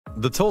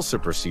The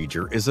TULSA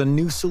procedure is a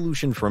new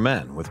solution for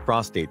men with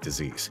prostate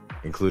disease,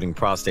 including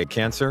prostate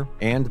cancer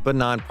and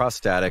benign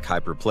prostatic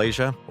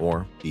hyperplasia,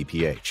 or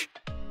BPH.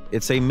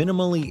 It's a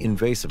minimally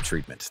invasive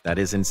treatment that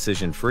is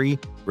incision-free,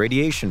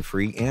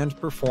 radiation-free, and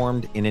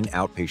performed in an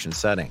outpatient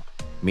setting,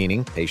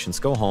 meaning patients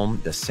go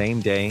home the same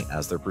day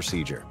as their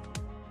procedure.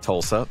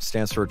 TULSA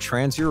stands for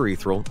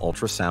Transurethral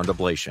Ultrasound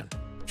Ablation.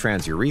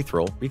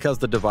 Transurethral because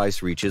the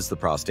device reaches the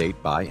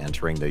prostate by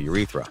entering the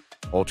urethra.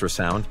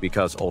 Ultrasound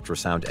because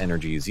ultrasound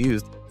energy is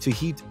used to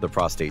heat the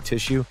prostate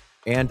tissue,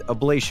 and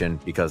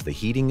ablation because the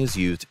heating is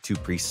used to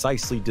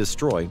precisely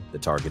destroy the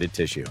targeted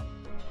tissue.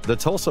 The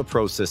TULSA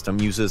Pro system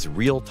uses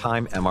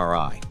real-time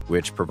MRI,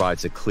 which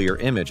provides a clear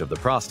image of the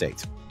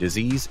prostate,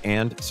 disease,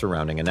 and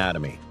surrounding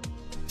anatomy.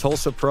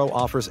 TULSA Pro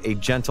offers a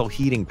gentle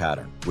heating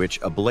pattern,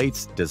 which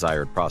ablates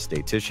desired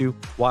prostate tissue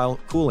while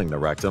cooling the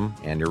rectum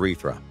and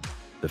urethra.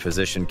 The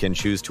physician can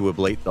choose to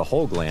ablate the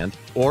whole gland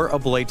or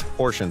ablate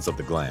portions of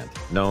the gland,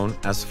 known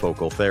as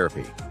focal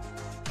therapy.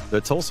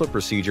 The TULSA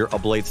procedure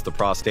ablates the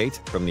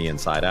prostate from the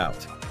inside out,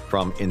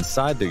 from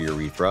inside the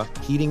urethra,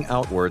 heating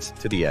outwards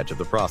to the edge of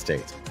the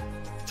prostate.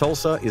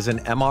 TULSA is an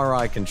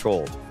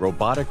MRI-controlled,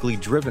 robotically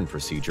driven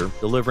procedure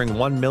delivering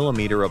 1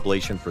 mm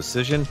ablation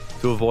precision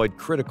to avoid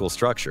critical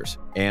structures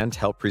and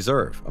help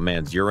preserve a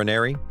man's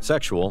urinary,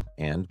 sexual,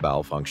 and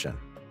bowel function.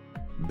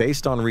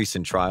 Based on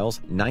recent trials,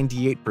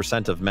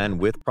 98% of men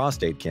with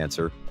prostate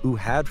cancer who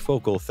had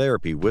focal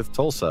therapy with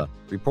TULSA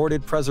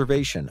reported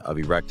preservation of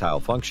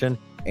erectile function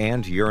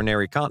and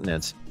urinary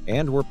continence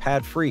and were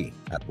pad-free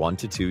at 1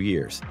 to 2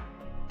 years.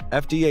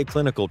 FDA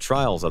clinical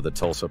trials of the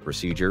TULSA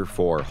procedure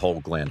for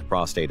whole-gland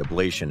prostate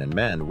ablation in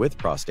men with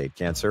prostate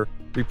cancer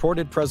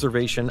reported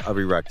preservation of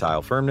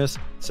erectile firmness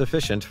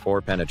sufficient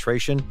for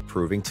penetration,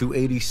 proving to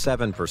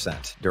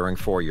 87% during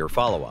 4-year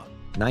follow-up.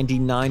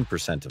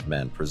 99% of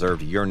men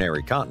preserved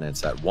urinary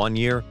continence at 1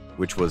 year,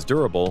 which was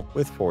durable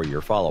with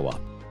 4-year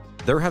follow-up.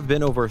 There have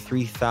been over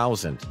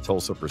 3,000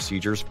 TULSA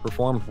procedures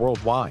performed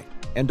worldwide,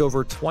 and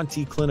over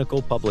 20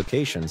 clinical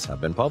publications have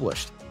been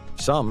published,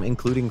 some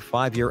including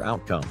 5-year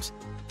outcomes.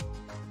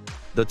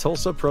 The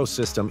TULSA Pro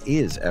system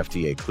is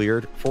FDA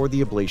cleared for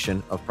the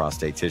ablation of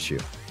prostate tissue.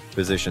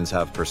 Physicians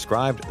have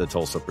prescribed the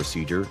TULSA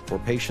procedure for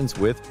patients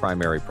with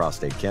primary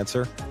prostate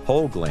cancer,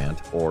 whole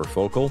gland or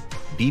focal,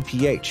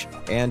 BPH,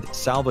 and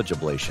salvage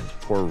ablation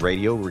for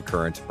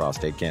radio-recurrent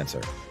prostate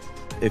cancer.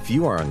 If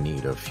you are in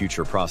need of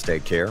future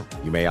prostate care,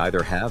 you may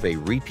either have a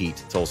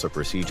repeat TULSA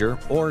procedure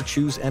or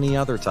choose any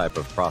other type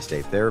of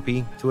prostate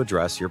therapy to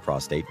address your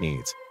prostate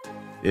needs.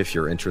 If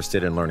you're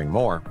interested in learning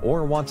more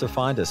or want to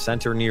find a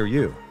center near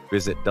you,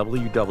 visit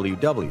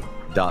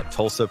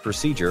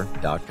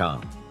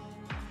www.tulsaprocedure.com.